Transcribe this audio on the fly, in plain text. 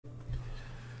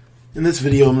In this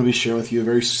video, I'm going to be sharing with you a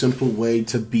very simple way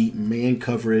to beat man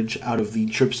coverage out of the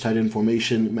trips tight end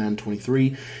formation, Madden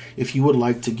 23. If you would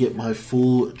like to get my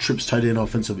full trips tight end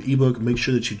offensive ebook, make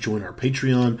sure that you join our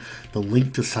Patreon. The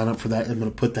link to sign up for that, I'm going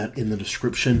to put that in the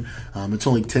description. It's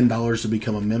only $10 to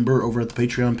become a member over at the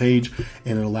Patreon page,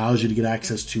 and it allows you to get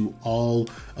access to all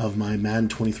of my Madden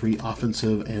 23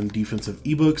 offensive and defensive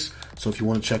ebooks. So if you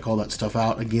want to check all that stuff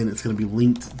out, again, it's going to be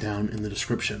linked down in the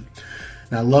description.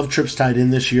 Now, I love trips tight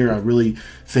end this year. I really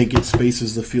think it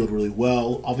spaces the field really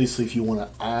well. Obviously, if you want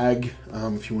to ag,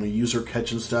 if you want to user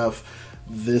catch and stuff,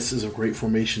 this is a great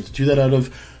formation to do that out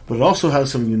of. But it also has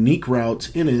some unique routes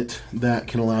in it that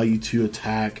can allow you to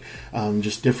attack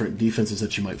just different defenses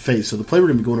that you might face. So the play we're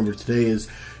going to be going over today is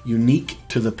unique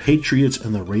to the Patriots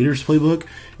and the Raiders playbook,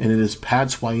 and it is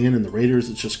Pats YN and the Raiders.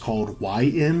 It's just called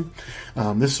YN.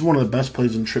 This is one of the best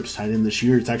plays in trips tight end this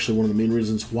year. It's actually one of the main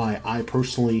reasons why I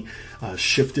personally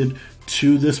shifted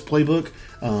to this playbook,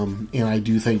 and I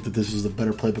do think that this is the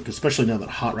better playbook, especially now that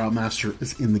Hot Route Master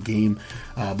is in the game.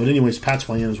 But anyways, Pats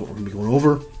YN is what we're going to be going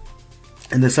over.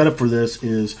 And the setup for this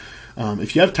is,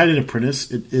 if you have tight end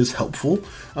apprentice, it is helpful,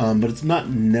 but it's not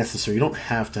necessary. You don't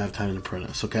have to have tight end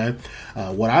apprentice, okay?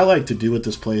 What I like to do with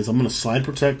this play is I'm going to slide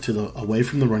protect to the away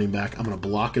from the running back. I'm going to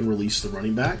block and release the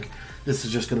running back. This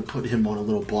is just going to put him on a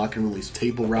little block and release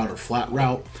table route or flat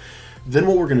route. Then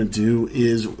what we're going to do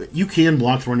is you can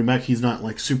block the running back. He's not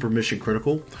like super mission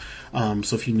critical.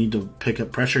 So if you need to pick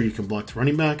up pressure, you can block the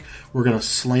running back. We're going to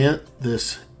slant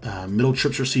this middle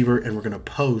trips receiver, and we're going to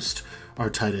post our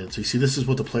tight end. So you see, this is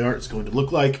what the play art is going to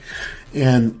look like.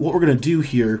 And what we're going to do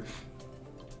here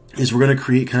is we're going to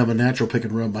create kind of a natural pick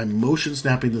and run by motion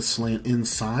snapping the slant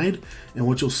inside. And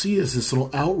what you'll see is this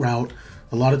little out route.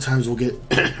 A lot of times we'll get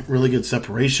really good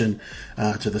separation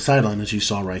to the sideline, as you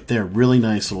saw right there. Really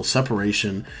nice little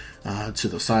separation to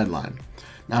the sideline.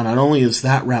 Now, not only is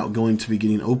that route going to be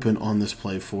getting open on this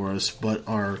play for us, but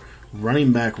our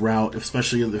running back route,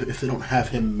 especially if they don't have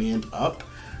him manned up,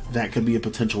 that could be a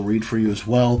potential read for you as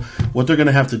well. What they're going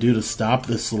to have to do to stop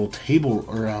this little table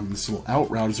or this little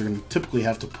out route is they're going to typically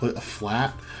have to put a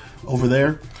flat over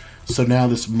there. So now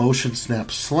this motion snap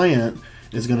slant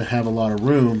is going to have a lot of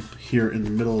room here in the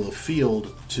middle of the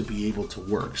field to be able to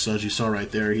work. So as you saw right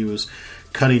there, he was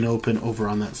cutting open over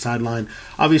on that sideline.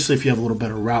 Obviously, if you have a little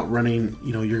better route running,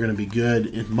 you know, you're going to be good.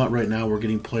 In MUT right now, we're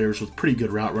getting players with pretty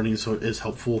good route running, so it is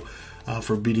helpful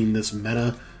for beating this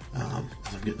meta. I'm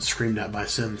getting screamed at by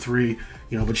Sim 3,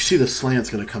 you know, but you see the slant's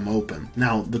going to come open.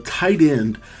 Now, the tight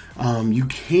end, you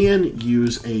can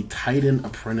use a tight end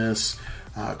apprentice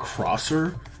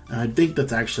crosser, and I think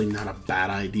that's actually not a bad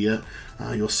idea.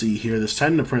 You'll see here, this tight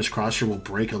end apprentice crosser will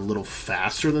break a little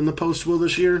faster than the post will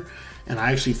this year, and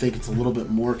I actually think it's a little bit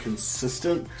more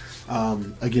consistent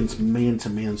against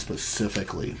man-to-man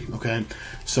specifically, okay?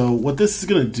 So what this is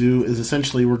going to do is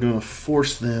essentially we're going to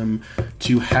force them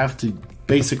to have to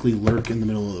basically lurk in the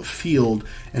middle of the field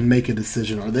and make a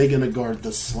decision. Are they going to guard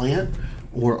the slant,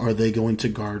 or are they going to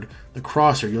guard the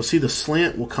crosser? You'll see the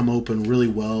slant will come open really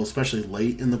well, especially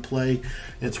late in the play.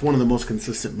 It's one of the most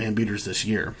consistent man beaters this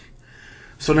year.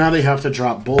 So now they have to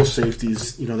drop both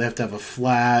safeties. You know, they have to have a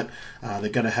flat, they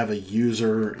got to have a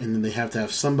user, and then they have to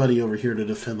have somebody over here to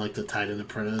defend like the tight end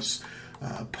apprentice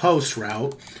post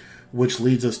route, which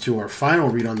leads us to our final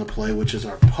read on the play, which is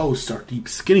our post, our deep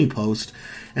skinny post.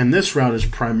 And this route is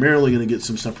primarily going to get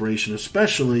some separation,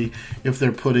 especially if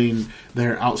they're putting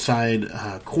their outside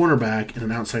cornerback and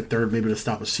an outside third, maybe to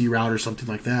stop a C route or something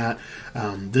like that.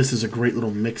 This is a great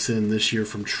little mix-in this year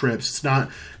from trips. It's not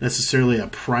necessarily a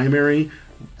primary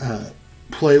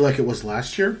play like it was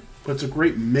last year, but it's a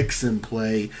great mix-in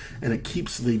play, and it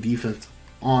keeps the defense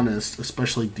honest,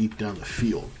 especially deep down the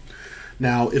field.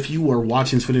 Now, if you are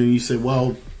watching this video and you say,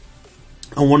 well,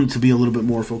 I want it to be a little bit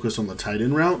more focused on the tight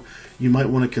end route, you might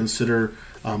want to consider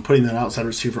putting that outside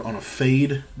receiver on a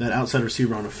fade. That outside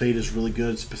receiver on a fade is really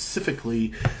good,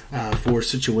 specifically for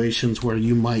situations where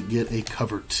you might get a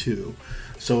cover 2.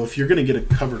 So if you're going to get a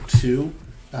cover 2,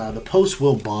 the post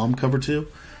will bomb cover 2,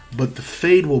 but the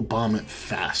fade will bomb it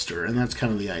faster, and that's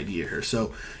kind of the idea here.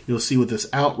 So you'll see with this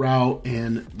out route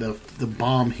and the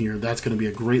bomb here, that's going to be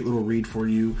a great little read for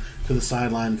you to the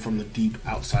sideline from the deep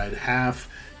outside half.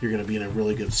 You're going to be in a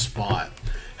really good spot.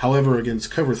 However,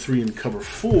 against cover 3 and cover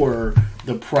 4,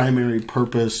 the primary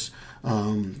purpose,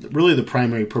 really the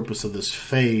primary purpose of this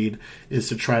fade is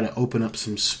to try to open up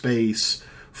some space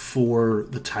for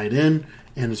the tight end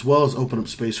and as well as open up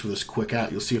space for this quick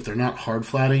out. You'll see if they're not hard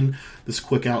flatting, this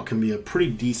quick out can be a pretty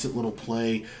decent little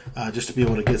play just to be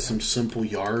able to get some simple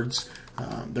yards.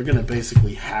 They're going to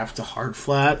basically have to hard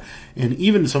flat, and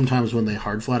even sometimes when they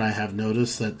hard flat, I have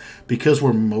noticed that because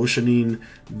we're motioning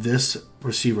this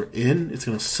receiver in, it's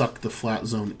going to suck the flat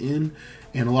zone in,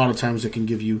 and a lot of times it can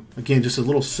give you, again, just a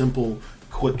little simple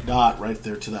quick dot right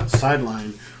there to that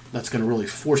sideline that's going to really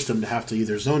force them to have to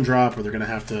either zone drop or they're going to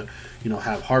have to,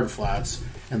 have hard flats.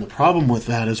 And the problem with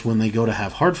that is when they go to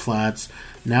have hard flats,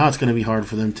 now it's going to be hard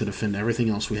for them to defend everything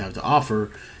else we have to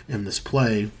offer in this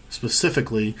play,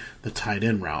 specifically the tight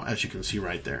end route, as you can see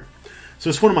right there. So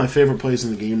it's one of my favorite plays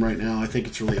in the game right now. I think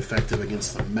it's really effective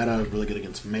against the meta, really good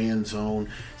against man zone.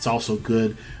 It's also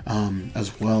good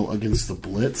as well against the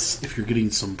blitz. If you're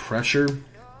getting some pressure,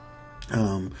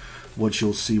 what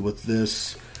you'll see with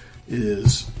this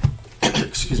is,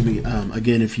 excuse me,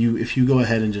 again, if you go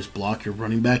ahead and just block your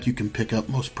running back, you can pick up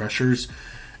most pressures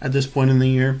at this point in the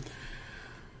year.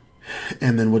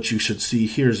 And then what you should see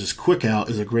here is this quick out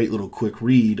is a great little quick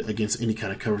read against any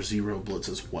kind of cover zero blitz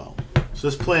as well. So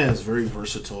this play is very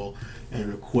versatile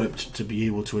and equipped to be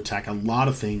able to attack a lot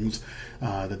of things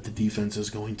that the defense is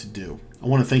going to do. I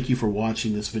want to thank you for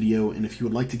watching this video, and if you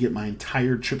would like to get my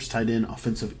entire Trips Tight End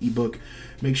offensive ebook,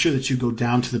 make sure that you go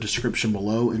down to the description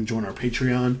below and join our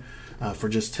Patreon. For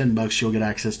just $10, you'll get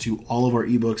access to all of our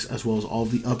ebooks as well as all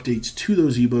of the updates to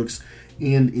those ebooks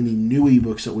and any new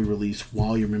ebooks that we release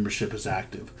while your membership is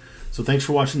active. So thanks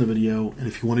for watching the video, and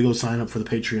if you want to go sign up for the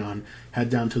Patreon,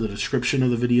 head down to the description of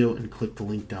the video and click the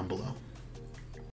link down below.